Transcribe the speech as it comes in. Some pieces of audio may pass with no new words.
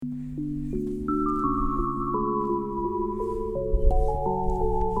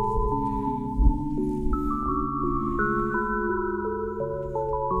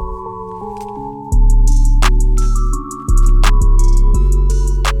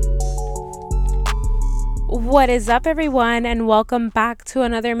What is up, everyone, and welcome back to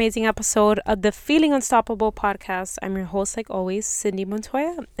another amazing episode of the Feeling Unstoppable podcast. I'm your host, like always, Cindy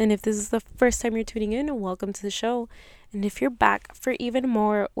Montoya. And if this is the first time you're tuning in, welcome to the show. And if you're back for even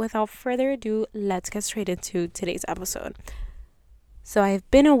more, without further ado, let's get straight into today's episode. So I've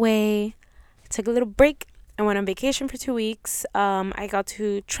been away, took a little break. I went on vacation for 2 weeks. I got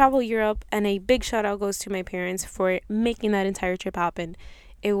to travel Europe, and a big shout out goes to my parents for making that entire trip happen.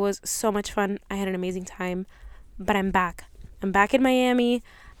 It was so much fun. I had an amazing time, but I'm back. I'm back in Miami.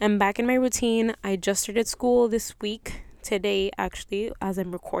 I'm back in my routine. I just started school this week, today actually, as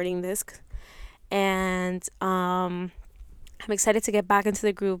I'm recording this. And I'm excited to get back into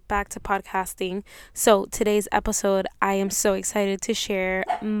the groove, back to podcasting. So today's episode, I am so excited to share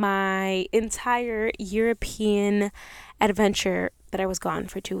my entire European adventure that I was gone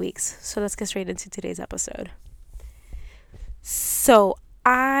for 2 weeks. So let's get straight into today's episode. So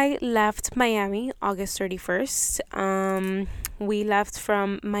I left Miami August 31st. We left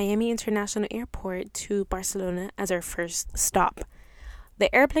from Miami International Airport to Barcelona as our first stop.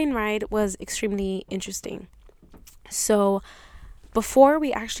 The airplane ride was extremely interesting. So before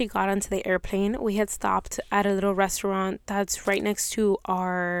we actually got onto the airplane, we had stopped at a little restaurant that's right next to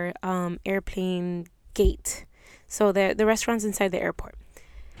our airplane gate. So the restaurant's inside the airport.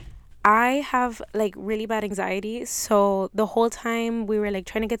 I have really bad anxiety, so the whole time we were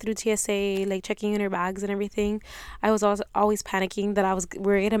trying to get through TSA, checking in our bags and everything, I was also always panicking that we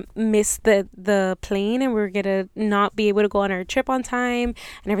were gonna miss the plane and we were gonna not be able to go on our trip on time,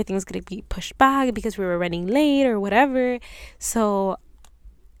 and everything was gonna be pushed back because we were running late or whatever. So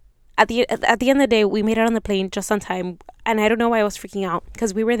at the end of the day, we made it on the plane just on time. And I don't know why I was freaking out,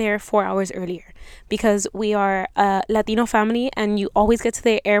 because we were there 4 hours earlier, because we are a Latino family and you always get to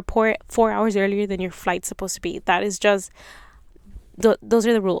the airport 4 hours earlier than your flight's supposed to be. That is just, those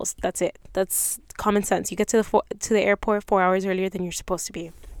are the rules. That's it. That's common sense. You get to the airport 4 hours earlier than you're supposed to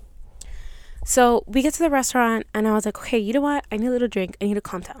be. So we get to the restaurant and I was like, okay, you know what? I need a little drink. I need to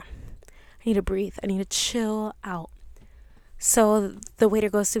calm down. I need to breathe. I need to chill out. So the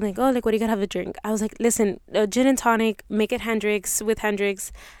waiter goes to me what do you gotta have a drink? I was like, listen, a gin and tonic, make it Hendrix,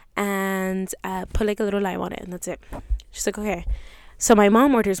 and put a little lime on it, and that's it. She's like, okay. So my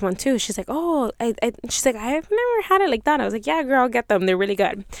mom orders one too. She's like, oh, she's like, I've never had it like that. I was like, yeah, girl, I'll get them. They're really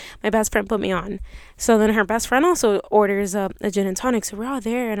good. My best friend put me on. So then her best friend also orders a gin and tonic. So we're all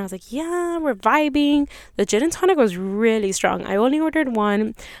there, and I was like, yeah, we're vibing. The gin and tonic was really strong. I only ordered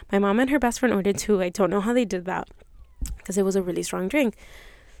one. My mom and her best friend ordered two. I don't know how they did that, because it was a really strong drink.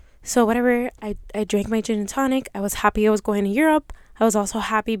 So whatever, I drank my gin and tonic. I was happy I was going to Europe. I was also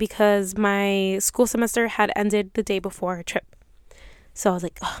happy because my school semester had ended the day before our trip. So I was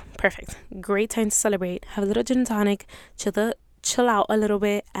like, oh, perfect. Great time to celebrate. Have a little gin and tonic, chill out a little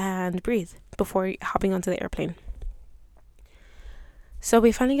bit, and breathe before hopping onto the airplane. So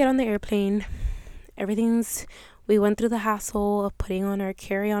we finally get on the airplane. We went through the hassle of putting on our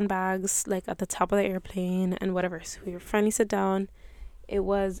carry-on bags at the top of the airplane and whatever. So we finally sit down. It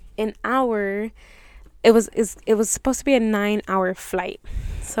was an hour. It was supposed to be a 9-hour flight.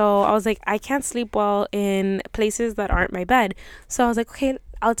 So I was like, I can't sleep well in places that aren't my bed. So I was like, okay,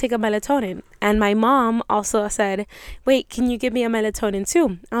 I'll take a melatonin. And my mom also said, wait, can you give me a melatonin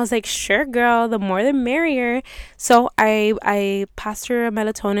too? I was like, sure, girl, the more the merrier. So I passed her a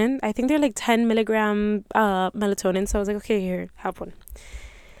melatonin. I think they're 10 milligram melatonin. So I was like, okay, here, have one.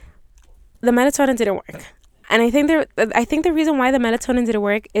 The melatonin didn't work. And I think the reason why the melatonin didn't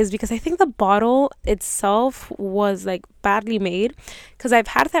work is because I think the bottle itself was badly made, because I've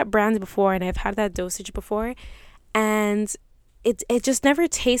had that brand before and I've had that dosage before, and it just never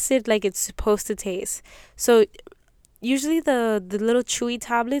tasted like it's supposed to taste. So usually the little chewy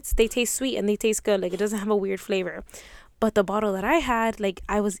tablets, they taste sweet and they taste good. It doesn't have a weird flavor. But the bottle that I had,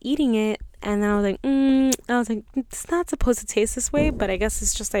 I was eating it and then I was like, it's not supposed to taste this way, but I guess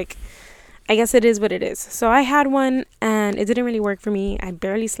it's just I guess it is what it is. So I had one and it didn't really work for me. I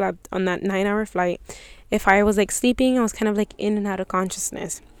barely slept on that 9-hour flight. If I was sleeping, I was kind of in and out of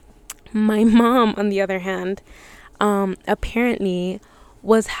consciousness. My mom, on the other hand, apparently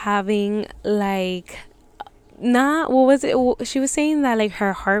was having she was saying that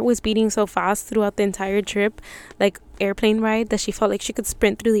her heart was beating so fast throughout the entire trip, airplane ride, that she felt like she could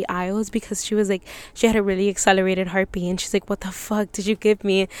sprint through the aisles, because she was she had a really accelerated heartbeat. And she's like, what the fuck did you give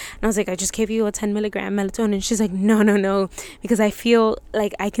me? And I was like, I just gave you a 10 milligram melatonin. And she's like, no, because I feel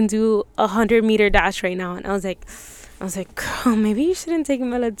like I can do a 100-meter dash right now. And I was like, girl, maybe you shouldn't take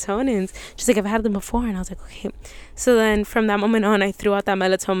melatonins. She's like, I've had them before. And I was like, okay. So then from that moment on, I threw out that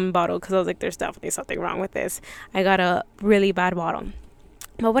melatonin bottle, because I was like, there's definitely something wrong with this. I got a really bad bottle.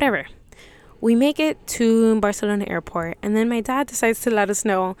 But whatever. We make it to Barcelona airport, and then my dad decides to let us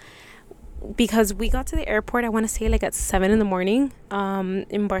know, because we got to the airport, I want to say like at 7 in the morning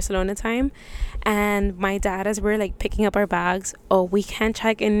in Barcelona time. And my dad, as we're like picking up our bags, oh, we can't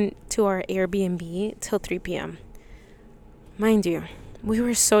check into our Airbnb till 3 p.m. Mind you, we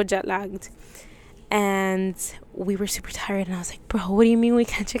were so jet lagged and we were super tired, and I was like, bro, what do you mean we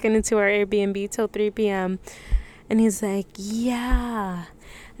can't check into our Airbnb till 3 p.m.? And he's like, yeah.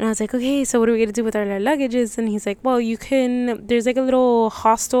 And I was like, okay, so what are we gonna do with our luggages? And he's like, well, there's like a little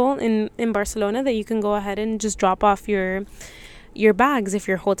hostel in Barcelona that you can go ahead and just drop off your bags if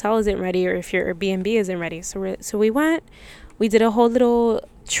your hotel isn't ready or if your Airbnb isn't ready. So we did a whole little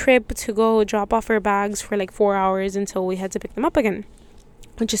trip to go drop off our bags for like 4 hours until we had to pick them up again,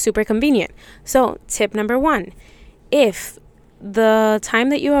 which is super convenient. So tip number 1, if the time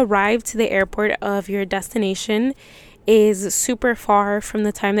that you arrive to the airport of your destination is super far from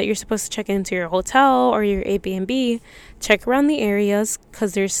the time that you're supposed to check into your hotel or your Airbnb, check around the areas,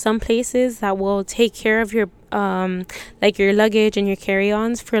 because there's some places that will take care of your like your luggage and your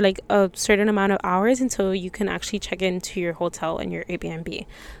carry-ons for like a certain amount of hours until you can actually check into your hotel and your Airbnb.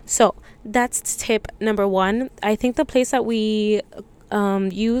 So that's tip number 1. I think the place that we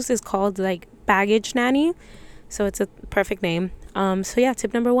use is called like Baggage Nanny, so it's a perfect name. So yeah,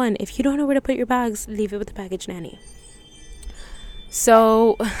 tip number 1, if you don't know where to put your bags, leave it with the Baggage Nanny.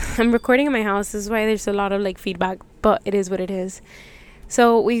 So I'm recording in my house. This is why there's a lot of like feedback, but it is what it is.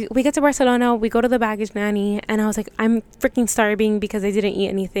 So we get to Barcelona, we go to the Baggage Nanny, and I was like, I'm freaking starving because I didn't eat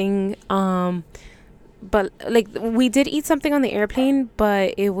anything. But like we did eat something on the airplane,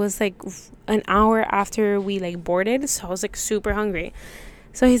 but it was like an hour after we like boarded, so I was like super hungry.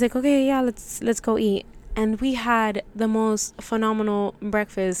 So he's like, okay, yeah, let's go eat. And we had the most phenomenal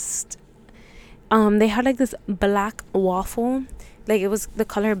breakfast. They had like this black waffle. Like, it was the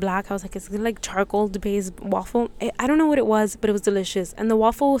color black. I was like, it's like charcoal based waffle. I don't know what it was, but it was delicious. And the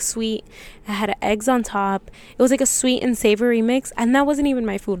waffle was sweet. It had eggs on top. It was like a sweet and savory mix. And that wasn't even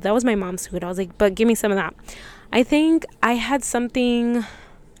my food. That was my mom's food. I was like, but give me some of that. I think I had something.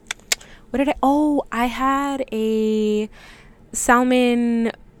 I had a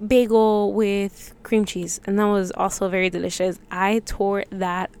salmon bagel with cream cheese. And that was also very delicious. I tore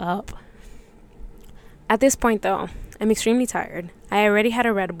that up. At this point, though, I'm extremely tired. I already had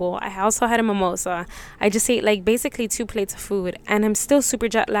a Red Bull. I also had a mimosa. I just ate like basically 2 plates of food. And I'm still super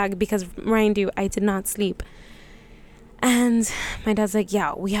jet lagged because, mind you, I did not sleep. And my dad's like,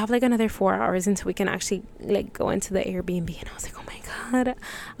 yeah, we have like another 4 hours until we can actually like go into the Airbnb. And I was like, oh my God.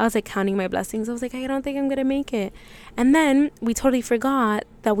 I was like counting my blessings. I was like, I don't think I'm going to make it. And then we totally forgot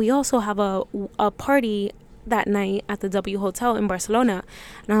that we also have a party that night at the W Hotel in Barcelona.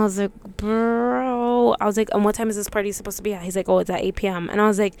 And I was like, bro, and what time is this party supposed to be at? He's like, oh, it's at 8 p.m. And I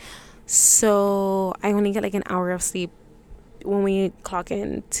was like, so I only get like an hour of sleep when we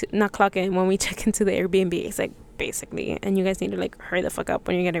when we check into the Airbnb. It's like, basically, and you guys need to like hurry the fuck up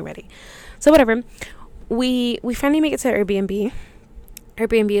when you're getting ready. So whatever, we finally make it to Airbnb.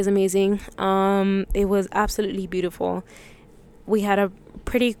 Airbnb is amazing. It was absolutely beautiful. We had a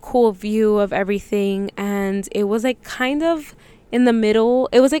pretty cool view of everything, and it was like kind of in the middle.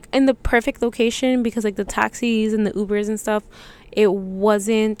 It was like in the perfect location because like the taxis and the Ubers and stuff, it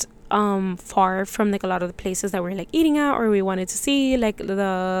wasn't far from like a lot of the places that we're like eating at or we wanted to see, like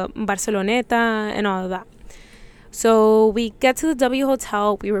the Barceloneta and all of that. So we get to the W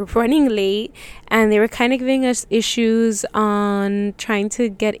Hotel. We were running late, and they were kind of giving us issues on trying to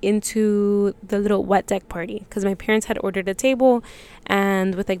get into the little wet deck party because my parents had ordered a table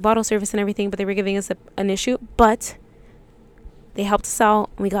and with like bottle service and everything, but they were giving us an issue. But they helped us out.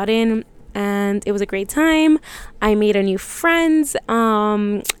 We got in, and it was a great time. I made a new friends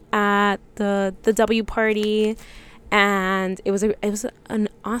at the W party. And it was an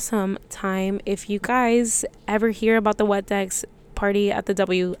awesome time. If you guys ever hear about the wet decks party at the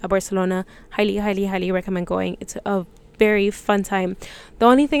W at Barcelona, highly, highly, highly recommend going. It's a very fun time. The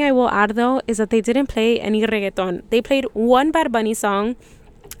only thing I will add, though, is that they didn't play any reggaeton. They played one Bad Bunny song.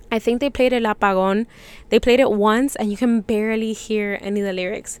 I think they played El Apagón. They played it once, and you can barely hear any of the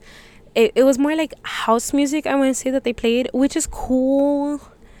lyrics. It was more like house music, I want to say, that they played, which is cool.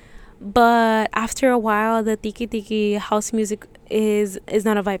 But after a while, the tiki house music is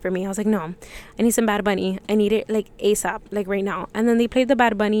not a vibe for me. I was like, no, I need some Bad Bunny. I need it like ASAP, like right now. And then they played the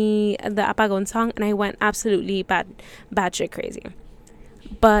Bad Bunny, the Apagón song, and I went absolutely bad shit crazy.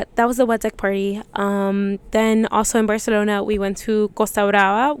 But that was the wet deck party. Then also in Barcelona, we went to Costa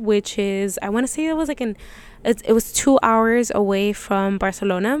Brava, which is, I want to say it was like it was 2 hours away from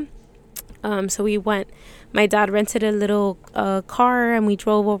Barcelona. So we went My dad rented a little car and we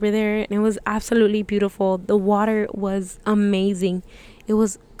drove over there, and it was absolutely beautiful. The water was amazing. It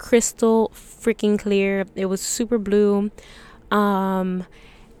was crystal freaking clear. It was super blue.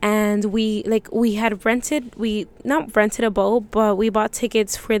 And we had rented, we not rented a boat, but we bought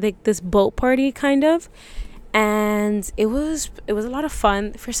tickets for this boat party kind of. And it was a lot of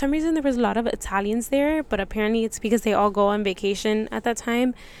fun. For some reason there was a lot of Italians there, but apparently it's because they all go on vacation at that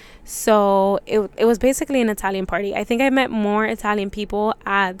time. So it was basically an Italian party. I think I met more Italian people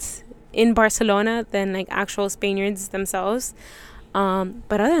in Barcelona than like actual Spaniards themselves.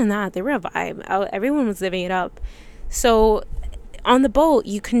 But other than that, they were a vibe. Everyone was living it up. So on the boat,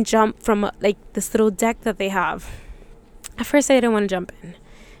 you can jump from like this little deck that they have. At first, I didn't want to jump in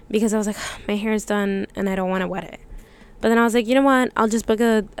because I was like, my hair is done and I don't want to wet it. But then I was like, you know what? I'll just book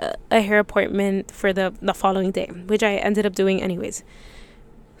a hair appointment for the following day, which I ended up doing anyways.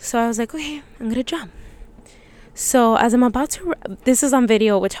 So I was like, okay, I'm going to jump. So as I'm about to, this is on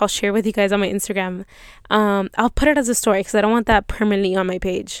video, which I'll share with you guys on my Instagram. I'll put it as a story because I don't want that permanently on my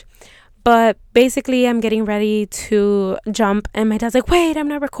page. But basically, I'm getting ready to jump, and my dad's like, wait, I'm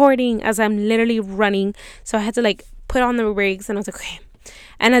not recording, as I'm literally running. So I had to like put on the brakes, and I was like, okay.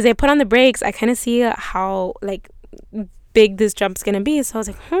 And as I put on the brakes, I kind of see how like big this jump's gonna be. So I was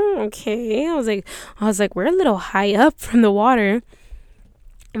like, okay. I was like, we're a little high up from the water.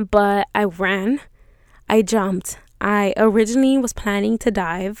 But I ran. I jumped. I originally was planning to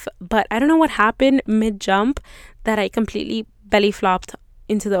dive, but I don't know what happened mid-jump that I completely belly flopped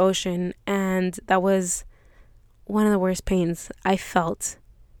into the ocean, and that was one of the worst pains I felt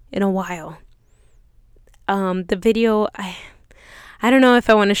in a while. The video, I don't know if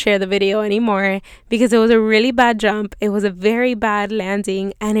I want to share the video anymore because it was a really bad jump. It was a very bad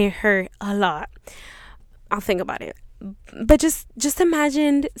landing, and it hurt a lot. I'll think about it. But just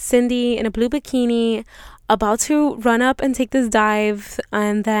imagine Cindy in a blue bikini about to run up and take this dive,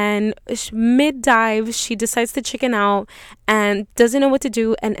 and then mid-dive she decides to chicken out and doesn't know what to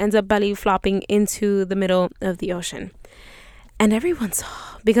do and ends up belly flopping into the middle of the ocean. And everyone saw,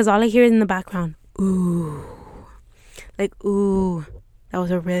 because all I hear in the background, ooh, like, ooh. That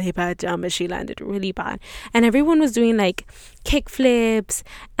was a really bad jump, and she landed really bad. And everyone was doing like kick flips,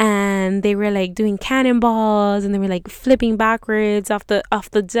 and they were like doing cannonballs, and they were like flipping backwards off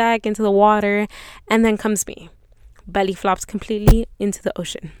the deck into the water. And then comes me, belly flops completely into the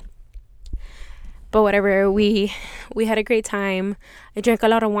ocean. But whatever, we had a great time. I drank a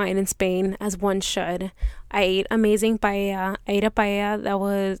lot of wine in Spain, as one should. I ate amazing paella. I ate a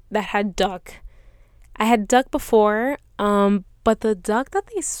paella that had duck. I had duck before, but the duck that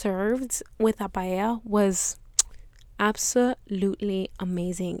they served with a paella was absolutely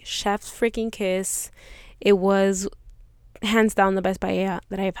amazing. Chef's freaking kiss. It was hands down the best paella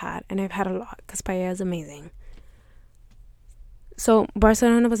that I've had. And I've had a lot because paella is amazing. So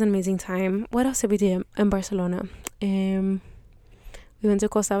Barcelona was an amazing time. What else did we do in Barcelona? We went to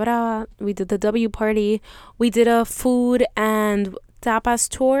Costa Brava. We did the W party. We did a food and tapas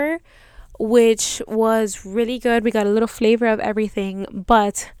tour, which was really good. We got a little flavor of everything.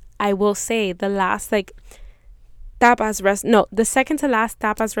 But I will say the second to last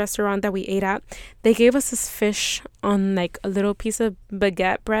tapas restaurant that we ate at, they gave us this fish on like a little piece of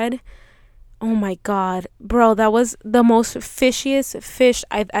baguette bread. Oh my God, bro, that was the most fishiest fish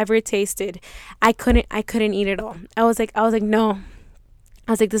I've ever tasted. I couldn't eat it all. I was like, no.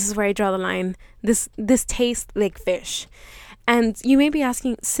 I was like, this is where I draw the line. This tastes like fish. And you may be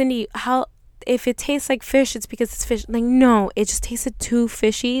asking, Cindy, how, if it tastes like fish, it's because it's fish. Like, no, it just tasted too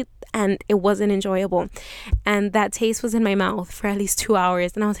fishy and it wasn't enjoyable. And that taste was in my mouth for at least 2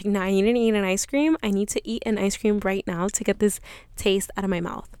 hours. And I was like, nah, I need to eat an ice cream. I need to eat an ice cream right now to get this taste out of my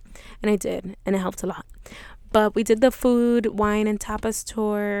mouth. And I did, and it helped a lot. But we did the food, wine, and tapas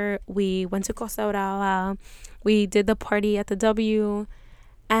tour. We went to Costa Brava. We did the party at the W.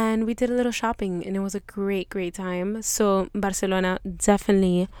 And we did a little shopping, and it was a great, great time. So Barcelona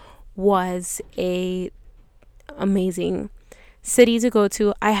definitely was a amazing city to go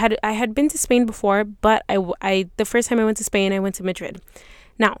to. I had been to Spain before, but I the first time I went to Spain, I went to Madrid.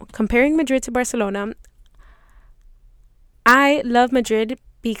 Now, comparing Madrid to Barcelona, I love Madrid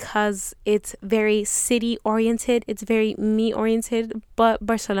because it's very city oriented, it's very me oriented, but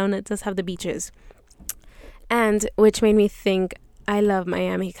Barcelona does have the beaches, and which made me think I love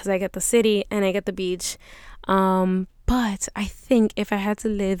Miami because I get the city and I get the beach. But I think if I had to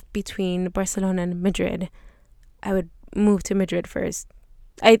live between Barcelona and Madrid, I would move to Madrid first.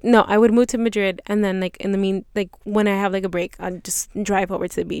 I would move to Madrid, and then when I have like a break, I'd just drive over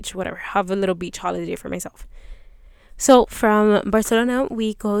to the beach, whatever, have a little beach holiday for myself. So from Barcelona,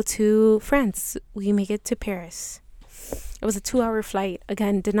 we go to France. We make it to Paris. It was a 2 hour flight.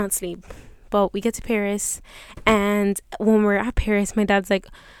 Again, did not sleep. But we get to Paris. And when we're at Paris, my dad's like,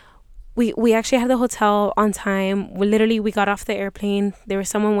 we actually had the hotel on time. We got off the airplane. There was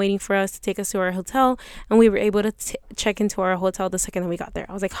someone waiting for us to take us to our hotel. And we were able to check into our hotel the second that we got there.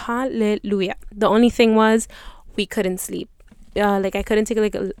 I was like, hallelujah. The only thing was we couldn't sleep. I couldn't take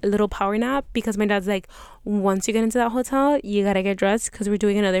a little power nap because my dad's like, once you get into that hotel, you gotta get dressed because we're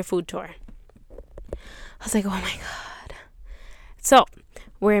doing another food tour. I was like, oh my God. So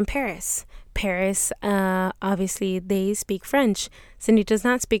we're in Paris. Obviously they speak French. Cindy does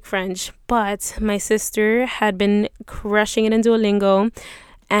not speak French, but my sister had been crushing it in Duolingo,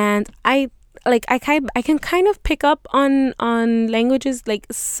 and I can kind of pick up on languages like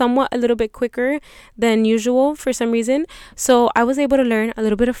somewhat a little bit quicker than usual for some reason. So I was able to learn a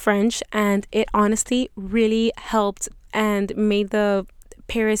little bit of French, and it honestly really helped and made the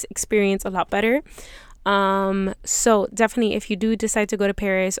Paris experience a lot better. So definitely, if you do decide to go to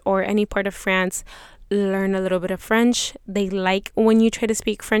Paris or any part of France, learn a little bit of French. They like when you try to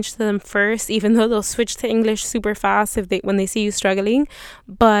speak French to them first, even though they'll switch to English super fast when they see you struggling.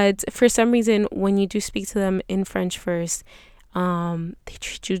 But for some reason, when you do speak to them in French first, they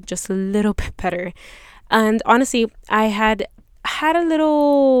treat you just a little bit better. And honestly, I had a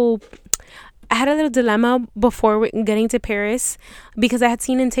little dilemma before getting to Paris, because I had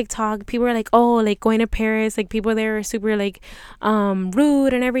seen in TikTok people were like, oh, like going to Paris, like people there are super like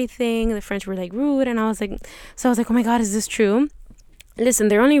rude and everything. The French were like rude, and I was like, oh my God, is this true? Listen,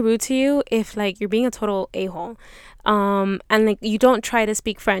 they're only rude to you if like you're being a total a-hole, and like you don't try to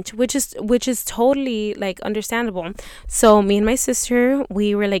speak French, which is totally like understandable. So me and my sister,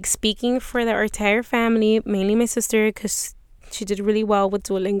 we were like speaking for our entire family, mainly my sister, because she did really well with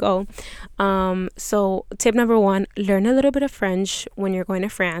Duolingo. So tip number 1, learn a little bit of French when you're going to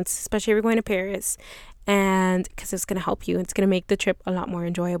France, especially if you're going to Paris, and because it's going to help you. It's going to make the trip a lot more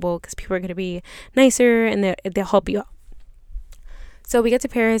enjoyable because people are going to be nicer and they'll help you out. So we get to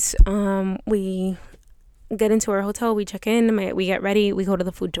Paris, we get into our hotel, we check in, we get ready, we go to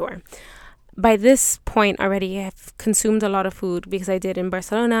the food tour. By this point already, I've consumed a lot of food because I did in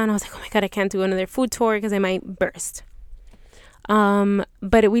Barcelona, and I was like, oh my God, I can't do another food tour because I might burst.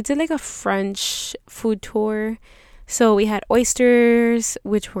 But we did like a French food tour. So we had oysters,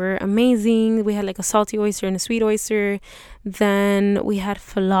 which were amazing. We had like a salty oyster and a sweet oyster. Then we had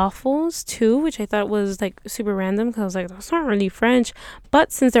falafels too, which I thought was like super random because I was like, that's not really French.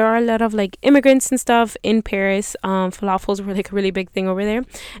 But since there are a lot of like immigrants and stuff in Paris, falafels were like a really big thing over there,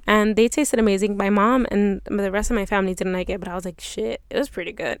 and they tasted amazing. My mom and the rest of my family didn't like it, but I was like, shit, it was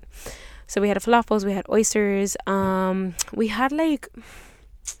pretty good. So we had falafels, we had oysters, we had like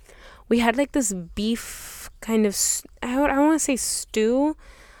this beef kind of, I want to say stew.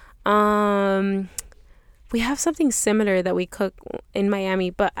 We have something similar that we cook in Miami,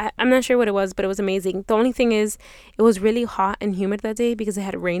 but I'm not sure what it was, but it was amazing. The only thing is, it was really hot and humid that day because it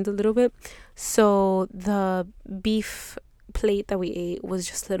had rained a little bit. So the beef plate that we ate was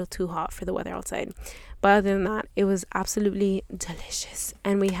just a little too hot for the weather outside. But other than that, it was absolutely delicious.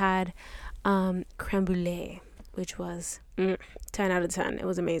 And we had creme brulee, which was 10 out of 10. It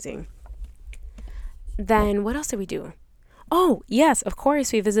was amazing. Then what else did we do? Oh, yes, of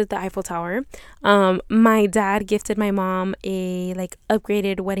course, we visited the Eiffel Tower. My dad gifted my mom a like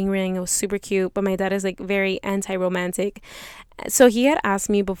upgraded wedding ring. It was super cute, but my dad is like very anti-romantic. So he had asked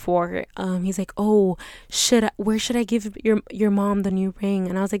me before, he's like, oh, where should I give your mom the new ring?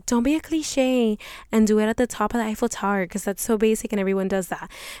 And I was like, don't be a cliche and do it at the top of the Eiffel Tower because that's so basic and everyone does that.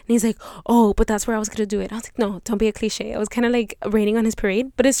 And he's like, oh, but that's where I was going to do it. I was like, no, don't be a cliche. I was kind of like raining on his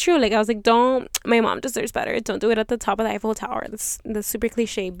parade, but it's true. Like I was like, my mom deserves better. Don't do it at the top of the Eiffel Tower. That's super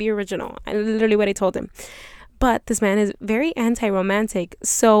cliche. Be original. And literally what I told him. But this man is very anti-romantic.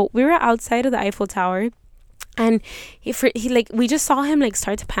 So we were outside of the Eiffel Tower, and he like, we just saw him like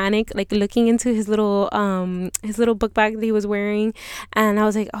start to panic, like looking into his little book bag that he was wearing, and I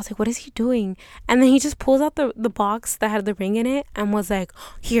was like, what is he doing? And then he just pulls out the box that had the ring in it and was like,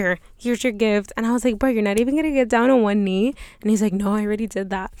 here's your gift. And I was like, bro, you're not even gonna get down on one knee? And he's like, no, I already did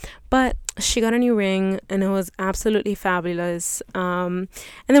that. But she got a new ring and it was absolutely fabulous. And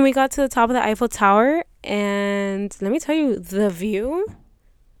then we got to the top of the Eiffel Tower, and let me tell you, the view,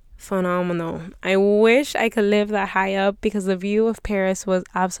 phenomenal. I wish I could live that high up because the view of Paris was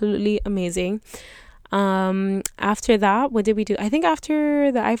absolutely amazing. After that, what did we do? I think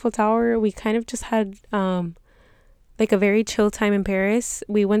after the Eiffel Tower, we kind of just had like a very chill time in Paris.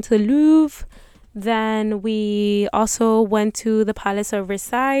 We went to the Louvre. Then we also went to the Palace of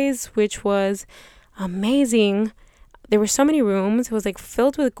Versailles, which was amazing. there were so many rooms. It was like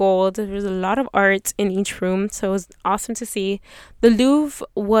filled with gold. There was a lot of art in each room, so it was awesome to see. The Louvre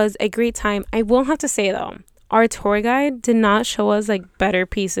was a great time. I will have to say though, our tour guide did not show us like better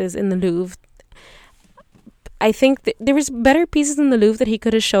pieces in the Louvre. I think there was better pieces in the Louvre that he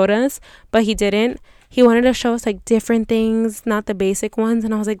could have showed us, but he didn't. He wanted to show us like different things, not the basic ones,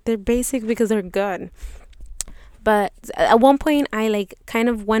 and I was like, they're basic because they're good. But at one point, I like kind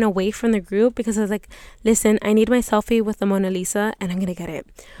of went away from the group because I was like, listen, I need my selfie with the Mona Lisa and I'm going to get it.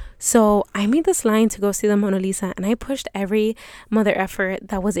 So I made this line to go see the Mona Lisa and I pushed every mother effort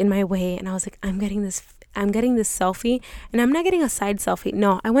that was in my way. And I was like, I'm getting this selfie, and I'm not getting a side selfie.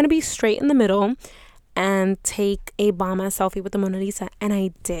 No, I want to be straight in the middle and take a bomb ass selfie with the Mona Lisa. And I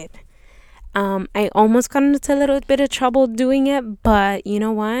did. I almost got into a little bit of trouble doing it, but you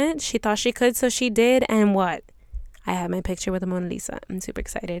know what? She thought she could, so she did. And what? I have my picture with the Mona Lisa. I'm super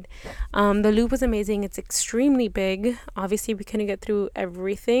excited. The Louvre was amazing. It's extremely big. Obviously, we couldn't get through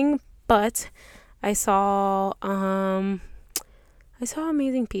everything, but I saw amazing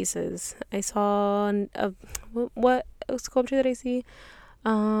pieces. I saw what sculpture did I see?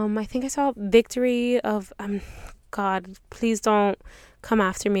 I think I saw Victory of God. Please don't come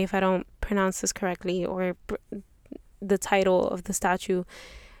after me if I don't pronounce this correctly or the title of the statue.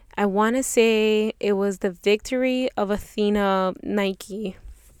 I want to say it was the Victory of Athena Nike.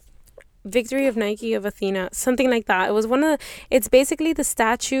 Victory of Nike of Athena, something like that. It was it's basically the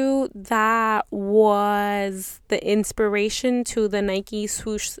statue that was the inspiration to the Nike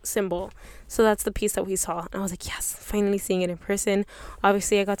swoosh symbol. So that's the piece that we saw. And I was like, yes, finally seeing it in person.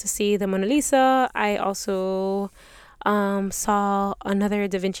 Obviously, I got to see the Mona Lisa. I also saw another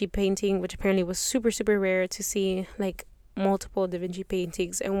Da Vinci painting, which apparently was super, super rare to see, like multiple Da Vinci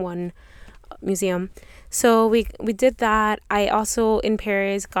paintings in one museum. So we did that. I also in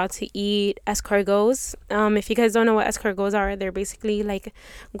Paris got to eat escargots. If you guys don't know what escargots are, they're basically like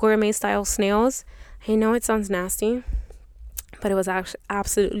gourmet style snails. I know it sounds nasty, but it was actually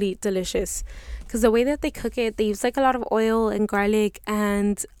absolutely delicious because the way that they cook it, they use like a lot of oil and garlic,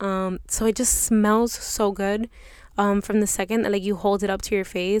 and so it just smells so good from the second that like you hold it up to your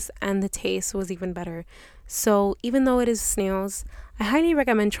face, and the taste was even better. So even though it is snails, I highly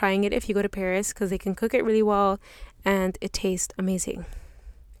recommend trying it if you go to Paris because they can cook it really well and it tastes amazing.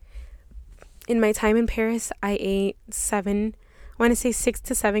 In my time in Paris, I ate 6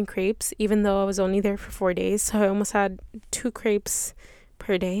 to 7 crepes, even though I was only there for 4 days. So I almost had 2 crepes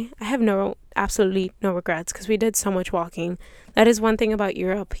per day. I have absolutely no regrets because we did so much walking. That is one thing about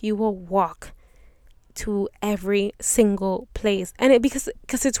Europe. You will walk to every single place, and because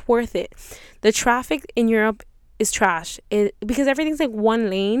it's worth it. The traffic in Europe is trash because everything's like one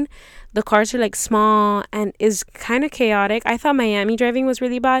lane. The cars are like small and is kind of chaotic. I thought Miami driving was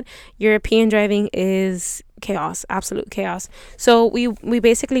really bad. European driving is chaos, absolute chaos. So we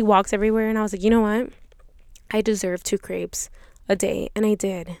basically walked everywhere, and I was like, you know what, I deserve 2 crepes a day, and I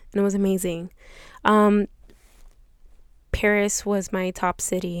did, and it was amazing. Paris was my top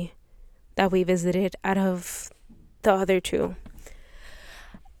city that we visited out of the other 2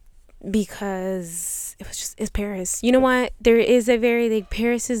 because it's Paris. You know what? There is a very like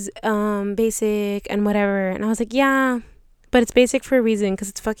Paris is basic and whatever, and I was like, yeah, but it's basic for a reason because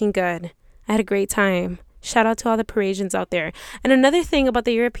it's fucking good. I had a great time. Shout out to all the Parisians out there. And another thing about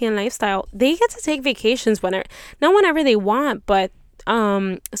the European lifestyle, they get to take vacations not whenever they want, but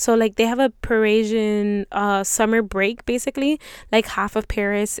so like they have a Parisian summer break basically. Like half of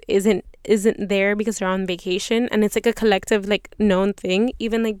Paris isn't there because they're on vacation, and it's like a collective like known thing.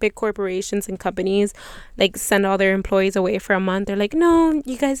 Even like big corporations and companies like send all their employees away for a month. They're like, no,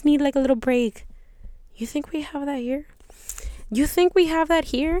 you guys need like a little break. You think we have that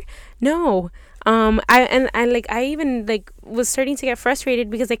here? No. I even like was starting to get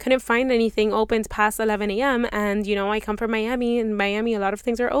frustrated because I couldn't find anything open past 11 a.m. And you know, I come from Miami. In Miami, a lot of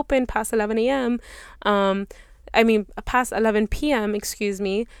things are open past 11 a.m. Past 11 p.m. excuse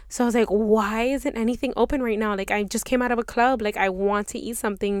me. So I was like, why isn't anything open right now? Like, I just came out of a club. Like, I want to eat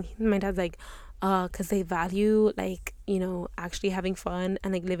something. My dad's like, because they value like, you know, actually having fun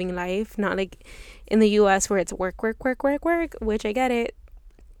and like living life, not like in the US where it's work, which I get it.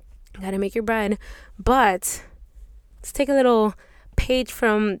 Gotta make your bread. But let's take a little page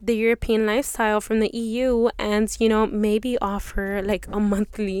from the European lifestyle from the EU and, you know, maybe offer like a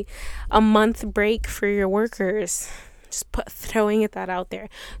month break for your workers. Just throwing that out there.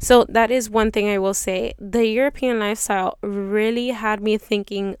 So that is one thing I will say. The European lifestyle really had me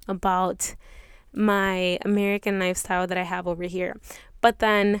thinking about my American lifestyle that I have over here. But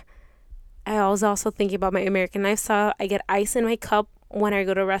then I was also thinking about my American lifestyle. I get ice in my cup when I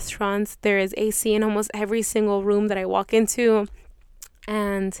go to restaurants, there is AC in almost every single room that I walk into.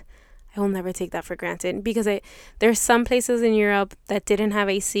 And I will never take that for granted, because there's some places in Europe that didn't have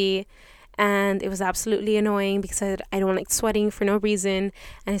AC, and it was absolutely annoying because I don't like sweating for no reason,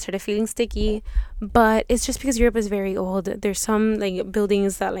 and I started feeling sticky. But it's just because Europe is very old. There's some like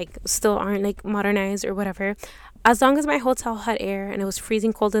buildings that like still aren't like modernized or whatever. As long as my hotel had air and it was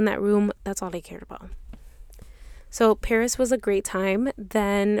freezing cold in that room, that's all I cared about. So Paris was a great time.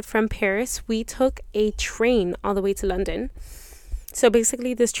 Then from Paris, we took a train all the way to London. So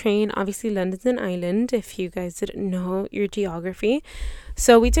basically this train, obviously London's an island, if you guys didn't know your geography.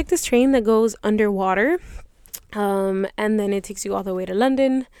 So we took this train that goes underwater, and then it takes you all the way to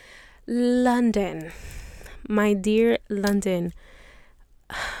London. London, my dear London,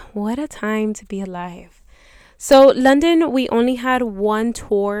 what a time to be alive. So London, we only had one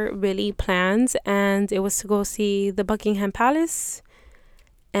tour really planned, and it was to go see the Buckingham Palace,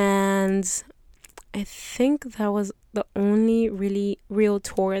 and I think that was the only really real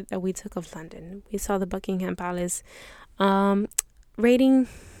tour that we took of London. We saw the Buckingham Palace. Rating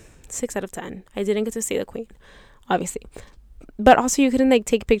 6 out of 10. I didn't get to see the Queen, obviously. But also you couldn't like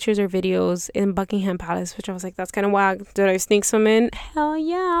take pictures or videos in Buckingham Palace, which I was like, that's kind of whack. Did I sneak some in? Hell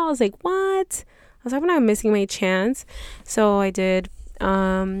yeah. I was like, what? I was like, I'm not missing my chance. So I did.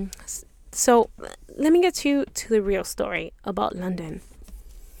 So let me get to the real story about London.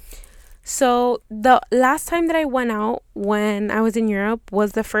 So the last time that I went out when I was in Europe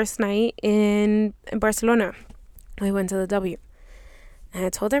was the first night in Barcelona. We went to the W. And I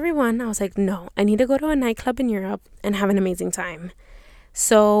told everyone, I was like, no, I need to go to a nightclub in Europe and have an amazing time.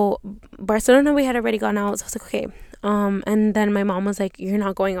 So Barcelona, we had already gone out. So I was like, okay. And then my mom was like, you're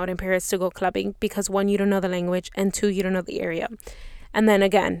not going out in Paris to go clubbing because 1, you don't know the language, and 2, you don't know the area. And then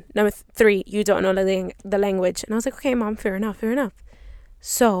again, number 3, you don't know the language. And I was like, okay, Mom, fair enough.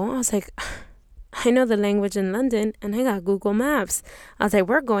 So I was like, I know the language in London and I got Google Maps. I was like,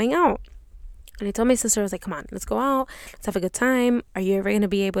 we're going out. And I told my sister, I was like, come on, let's go out. Let's have a good time. Are you ever going to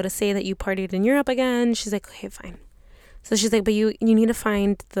be able to say that you partied in Europe again? She's like, okay, fine. So she's like, but you need to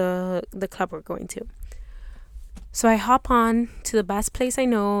find the club we're going to. So I hop on to the best place I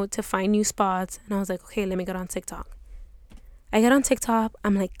know to find new spots. And I was like, okay, let me get on TikTok. I get on TikTok.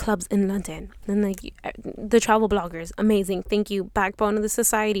 I'm like, clubs in London. And like the travel bloggers, amazing. Thank you. Backbone of the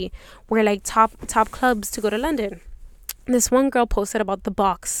society. We're like top clubs to go to London. This one girl posted about the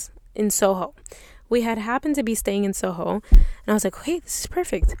Box in Soho. We had happened to be staying in Soho. And I was like, okay, this is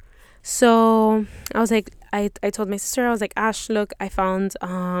perfect. So I was like, I told my sister, I was like, Ash, look, I found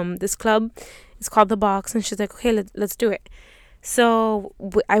this club. It's called the Box. And she's like, okay, let's do it. So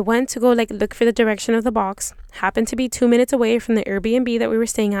I went to go like look for the direction of the Box. Happened to be 2 minutes away from the Airbnb that we were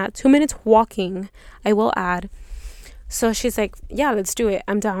staying at. 2 minutes walking, I will add. So she's like, yeah, let's do it.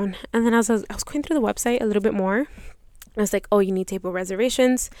 I'm down. And then I was going through the website a little bit more. I was like, oh, you need table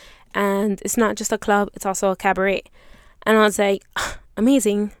reservations. And it's not just a club, it's also a cabaret. And I was like,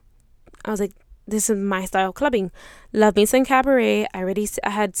 amazing. I was like, this is my style of clubbing. Love me some cabaret. I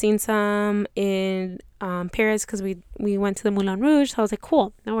had seen some in Paris because we went to the Moulin Rouge. So I was like,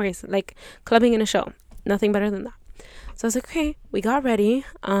 cool, no worries. Like clubbing in a show, nothing better than that. So I was like, okay, we got ready.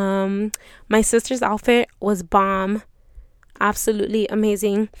 My sister's outfit was bomb, absolutely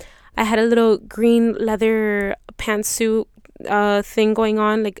amazing. I had a little green leather pantsuit thing going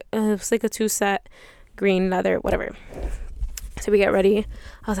on, like it was like a 2-set green leather, whatever. So we get ready.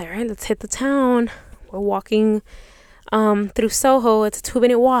 I was like, all right, let's hit the town. We're walking through Soho. It's a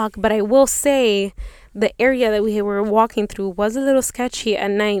 2-minute walk, but I will say the area that we were walking through was a little sketchy at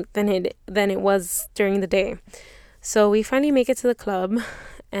night than it was during the day. So we finally make it to the club,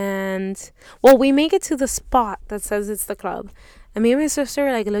 and well, we make it to the spot that says it's the club. And me and my sister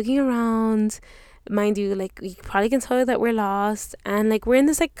are like looking around. Mind you, like you probably can tell that we're lost, and like we're in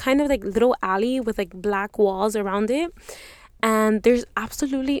this like kind of like little alley with like black walls around it. And there's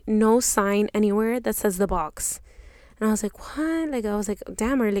absolutely no sign anywhere that says the Box. And I was like, what? Like, I was like,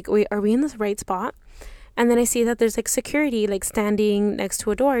 damn, wait, are we in this right spot? And then I see that there's like security, like standing next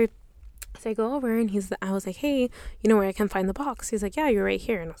to a door. So I go over and I was like, hey, you know where I can find the Box? He's like, yeah, you're right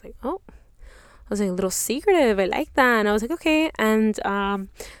here. And I was like, oh. I was like, a little secretive. I like that. And I was like, okay. And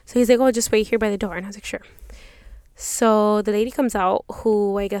so he's like, oh, just wait here by the door. And I was like, sure. So the lady comes out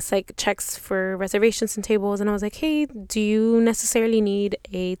who I guess like checks for reservations and tables. And I was like, hey, do you necessarily need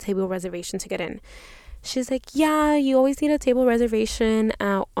a table reservation to get in? She's like, yeah, you always need a table reservation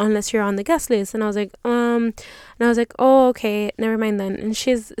unless you're on the guest list. And I was like, and I was like, oh, okay, never mind then. And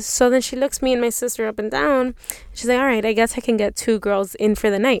then she looks me and my sister up and down. She's like, all right, I guess I can get 2 girls in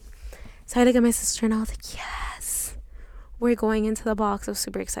for the night. So I look at my sister and I was like, yes, we're going into the box. I was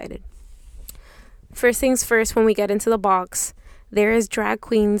super excited. First things first, when we get into the box, there is drag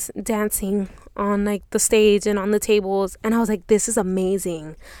queens dancing on like the stage and on the tables, and I was like, this is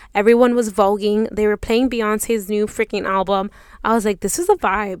amazing. Everyone was voguing. They were playing Beyonce's new freaking album. I was like, this is a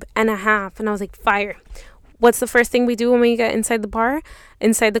vibe and a half. And I was like, fire. What's the first thing we do when we get inside the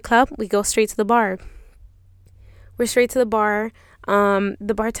club? We go straight to the bar. We're straight to the bar.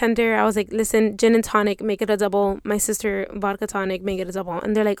 The bartender, I was like, listen, gin and tonic, make it a double. My sister, vodka tonic, make it a double.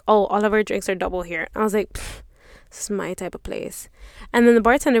 And they're like, oh, all of our drinks are double here. I was like, this is my type of place. And then the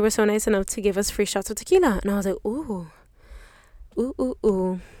bartender was so nice enough to give us free shots of tequila. And I was like, ooh.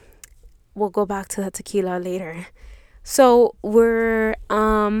 We'll go back to that tequila later. So we're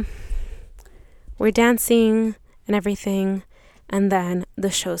dancing and everything. And then the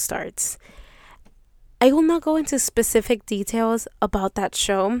show starts. I will not go into specific details about that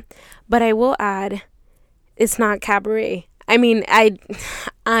show, but I will add, it's not cabaret. I mean,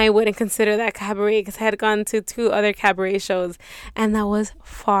 I wouldn't consider that cabaret because I had gone to 2 other cabaret shows, and that was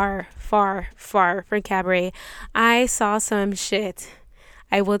far, far, far from cabaret. I saw some shit.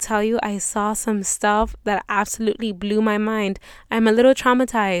 I will tell you, I saw some stuff that absolutely blew my mind. I'm a little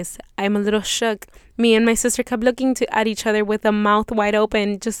traumatized. I'm a little shook. Me and my sister kept looking at each other with a mouth wide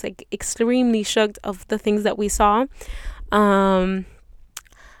open, just like extremely shook of the things that we saw. I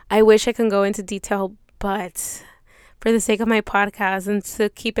wish I could go into detail, but for the sake of my podcast and to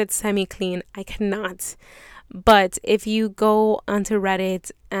keep it semi-clean, I cannot. But if you go onto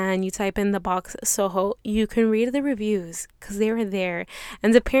Reddit and you type in the box Soho, you can read the reviews because they were there.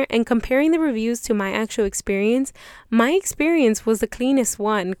 And comparing the reviews to my actual experience, my experience was the cleanest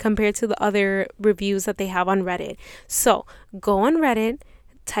one compared to the other reviews that they have on Reddit. So go on Reddit,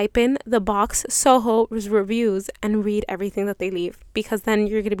 type in the box Soho reviews and read everything that they leave, because then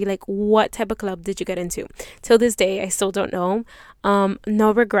you're going to be like, what type of club did you get into? Till this day, I still don't know.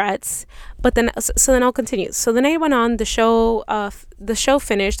 No regrets. But then, so then I'll continue. So the night went on, the show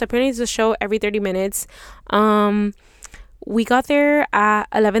finished. Apparently it's a show every 30 minutes. We got there at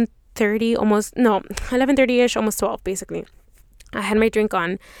 11:30ish, almost 12, basically. I had my drink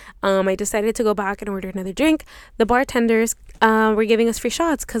on. I decided to go back and order another drink. The bartenders were giving us free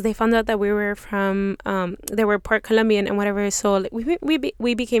shots because they found out that we were from, they were part Colombian and whatever. So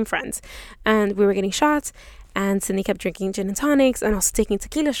we became friends, and we were getting shots. And Cindy kept drinking gin and tonics, and I was taking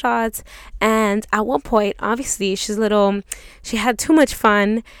tequila shots. And at one point, obviously, she had too much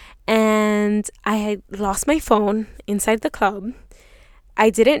fun, and I had lost my phone inside the club. I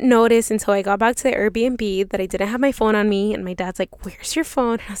didn't notice until I got back to the Airbnb that I didn't have my phone on me, and my dad's like, where's your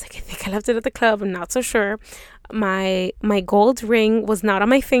phone? And I was like, I think I left it at the club. I'm not so sure. My gold ring was not on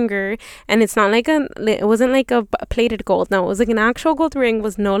my finger, and it wasn't like a plated gold. No, it was like an actual gold ring,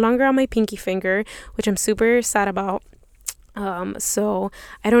 was no longer on my pinky finger, which I'm super sad about. So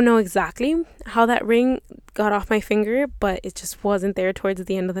I don't know exactly how that ring got off my finger, but it just wasn't there towards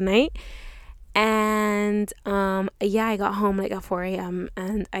the end of the night. And I got home like at 4 a.m.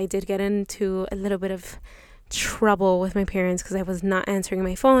 and I did get into a little bit of trouble with my parents because I was not answering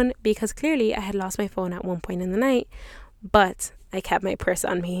my phone, because clearly I had lost my phone at one point in the night. But I kept my purse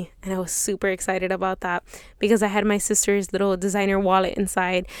on me, and I was super excited about that because I had my sister's little designer wallet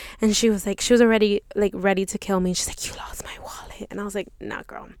inside, and she was already like ready to kill me. She's like, you lost my wallet. And I was like, nah,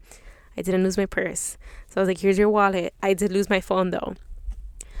 girl, I didn't lose my purse. So I was like, here's your wallet. I did lose my phone though.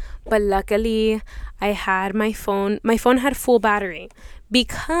 But luckily, I had my phone. My phone had full battery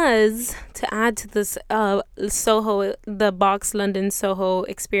because, to add to this Soho, the Box London Soho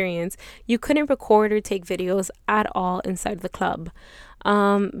experience, you couldn't record or take videos at all inside the club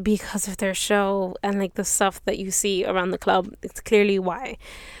because of their show and like the stuff that you see around the club. It's clearly why.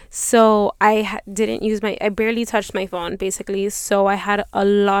 So I I barely touched my phone basically. So I had a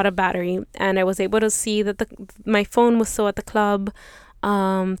lot of battery, and I was able to see that my phone was still at the club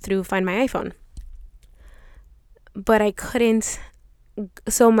through Find My iPhone, but I couldn't.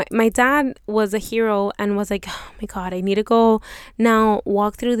 So my dad was a hero and was like, oh my god, I need to go now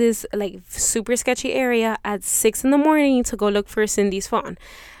walk through this like super sketchy area at 6 a.m. to go look for Cindy's phone.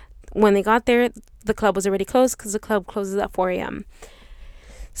 When they got there, the club was already closed because the club closes at 4 a.m.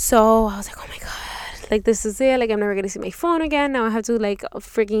 So I was like, oh my god, like this is it, like I'm never gonna see my phone again. Now I have to like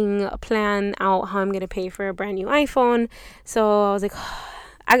freaking plan out how I'm gonna pay for a brand new iPhone. So I was like,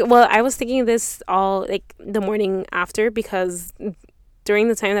 I was thinking this all like the morning after, because during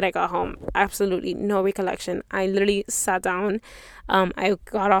the time that I got home, absolutely no recollection. I literally sat down, I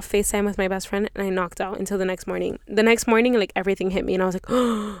got off FaceTime with my best friend, and I knocked out until the next morning. The next morning, like everything hit me, and I was like,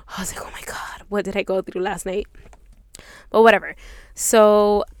 oh my god, what did I go through last night? But whatever.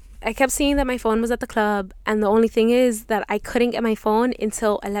 So I kept seeing that my phone was at the club, and the only thing is that I couldn't get my phone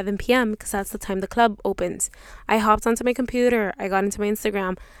until 11 p.m. because that's the time the club opens. I hopped onto my computer, I got into my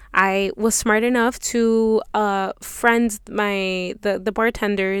Instagram. I was smart enough to friend the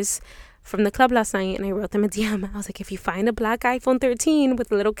bartenders from the club last night, and I wrote them a DM. I was like, if you find a black iPhone 13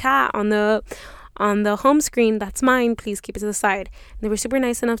 with a little cat on the home screen, that's mine, please keep it to the side. And they were super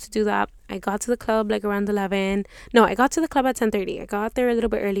nice enough to do that. I got to the club like around 11. No, I got to the club at 10:30. I got there a little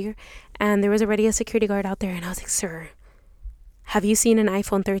bit earlier, and there was already a security guard out there, and I was like, sir, have you seen an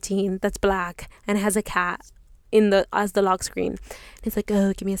iPhone 13 that's black and has a cat as the lock screen? And he's like,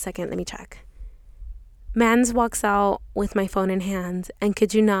 oh, give me a second, let me check. Mans walks out with my phone in hand, and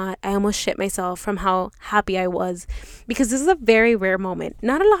could you not, I almost shit myself from how happy I was, because this is a very rare moment.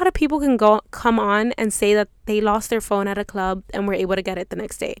 Not a lot of people can come on and say that they lost their phone at a club and were able to get it the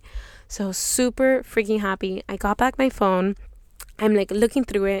next day. So super freaking happy. I got back my phone. I'm like looking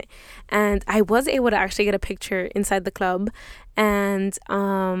through it, and I was able to actually get a picture inside the club, and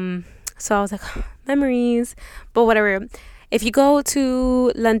so I was like, memories, but whatever. If you go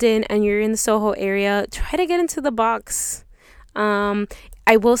to London and you're in the Soho area, try to get into the box. I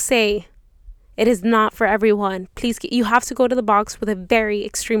will say it is not for everyone. Please, you have to go to the box with a very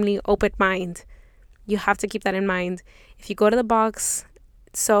extremely open mind. You have to keep that in mind. If you go to the box,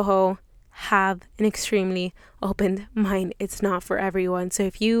 Soho, have an extremely open mind. It's not for everyone. So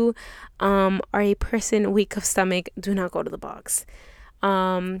if you are a person weak of stomach, do not go to the box.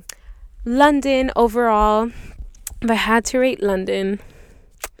 London overall, if I had to rate London,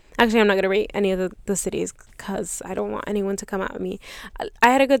 actually I'm not going to rate any of the cities because I don't want anyone to come at me. I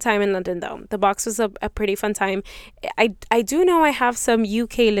had a good time in London though. The box was a pretty fun time. I do know I have some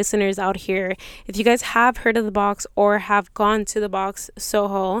UK listeners out here. If you guys have heard of the box or have gone to the box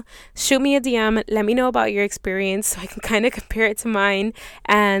Soho, shoot me a DM. Let me know about your experience so I can kind of compare it to mine,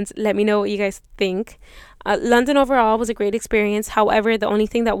 and let me know what you guys think. London overall was a great experience. However, the only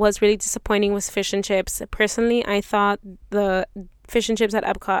thing that was really disappointing was fish and chips. Personally, I thought the fish and chips at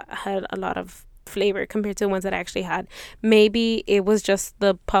Epcot had a lot of flavor compared to the ones that I actually had. Maybe it was just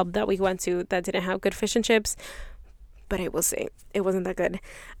the pub that we went to that didn't have good fish and chips, but I will say it wasn't that good.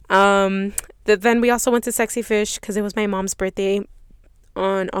 Then we also went to Sexy Fish because it was my mom's birthday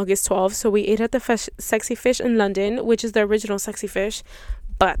on August 12th. So we ate at the Sexy Fish in London, which is the original Sexy Fish.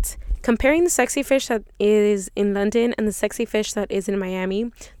 But comparing the Sexy Fish that is in London and the Sexy Fish that is in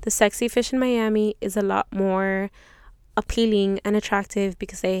Miami, the Sexy Fish in Miami is a lot more appealing and attractive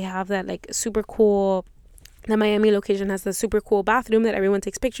because they have that like super cool, the Miami location has the super cool bathroom that everyone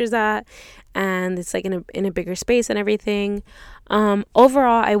takes pictures at, and it's like in a bigger space and everything.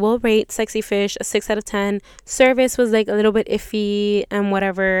 Overall, I will rate Sexy Fish a 6 out of 10. Service was like a little bit iffy and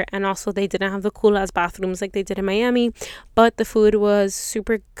whatever, and also they didn't have the cool ass bathrooms like they did in Miami, but the food was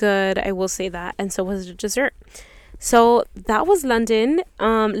super good, I will say that, and so was the dessert. So that was London.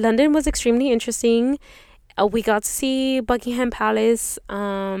 London was extremely interesting. We got to see Buckingham Palace.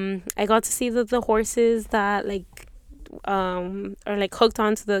 I got to see the horses that are like hooked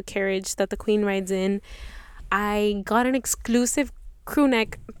onto the carriage that the Queen rides in. I got an exclusive crew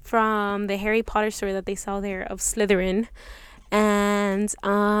neck from the Harry Potter store that they sell there of Slytherin. And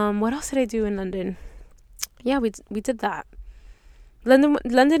what else did I do in London? Yeah, we did that.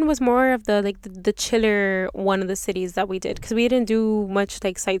 London was more of the chiller one of the cities that we did, because we didn't do much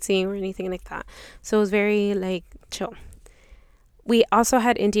like sightseeing or anything like that, so it was very like chill. We also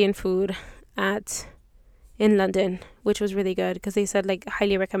had Indian food in London, which was really good because they said like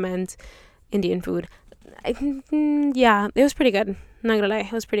highly recommend Indian food. Yeah, it was pretty good, not gonna lie,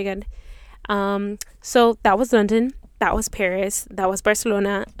 it was pretty good. So that was London, that was Paris, that was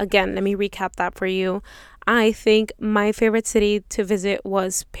Barcelona. Again, let me recap that for you. I think my favorite city to visit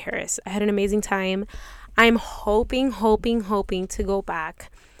was Paris. I had an amazing time. I'm hoping to go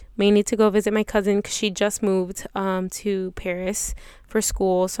back, mainly to go visit my cousin because she just moved to Paris for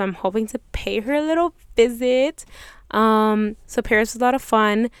school. So I'm hoping to pay her a little visit. So Paris was a lot of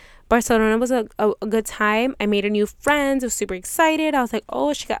fun. Barcelona was a good time. I made a new friends. I was super excited. I was like,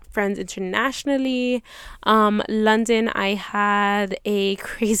 oh, she got friends internationally. London, I had a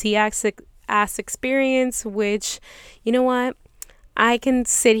crazy ass experience, which, you know what, I can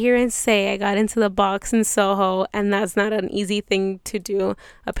sit here and say I got into the box in Soho, and that's not an easy thing to do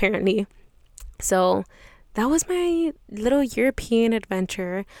apparently. So that was my little European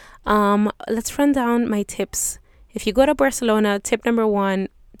adventure. Let's run down my tips. If you go to Barcelona, tip number 1,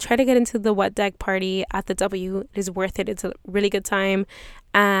 try to get into the wet deck party at the W. It is worth it. It's a really good time,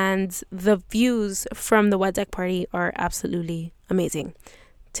 and the views from the wet deck party are absolutely amazing.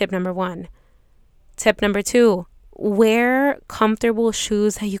 Tip number 1. Tip number 2, wear comfortable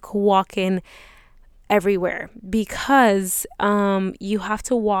shoes that you can walk in everywhere, because you have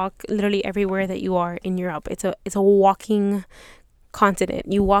to walk literally everywhere that you are in Europe. It's a walking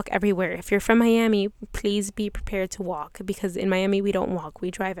continent. You walk everywhere. If you're from Miami, please be prepared to walk, because in Miami we don't walk, we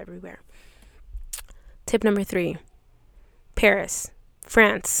drive everywhere. Tip number 3, Paris,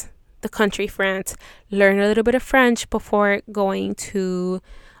 France, the country France. Learn a little bit of French before going to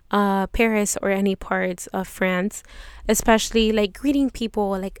Paris or any parts of France, especially like greeting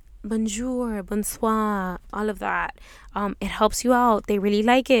people, like bonjour, bonsoir, all of that. It helps you out. They really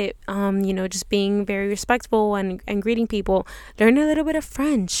like it. Just being very respectful and greeting people. Learn a little bit of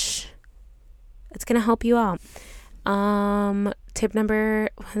French. It's gonna help you out. Tip number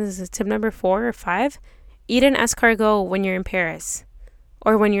 4 or 5. Eat an escargot when you're in Paris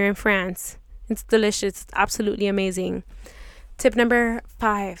or when you're in France. It's delicious. It's absolutely amazing. Tip number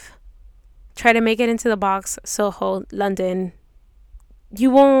 5. Try to make it into the box, Soho, London.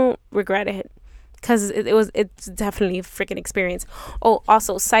 You won't regret it, because it's definitely a freaking experience. Oh,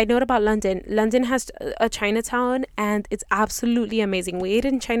 also, side note about London. London has a Chinatown, and it's absolutely amazing. We ate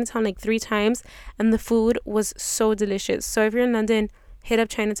in Chinatown like 3 times, and the food was so delicious. So if you're in London, hit up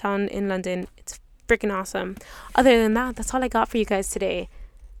Chinatown in London. It's freaking awesome. Other than that, that's all I got for you guys today.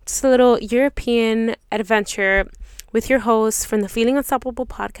 Just a little European adventure with your host from the Feeling Unstoppable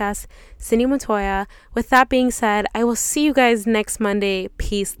podcast, Cindy Montoya. With that being said, I will see you guys next Monday.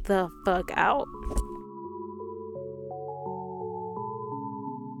 Peace the fuck out.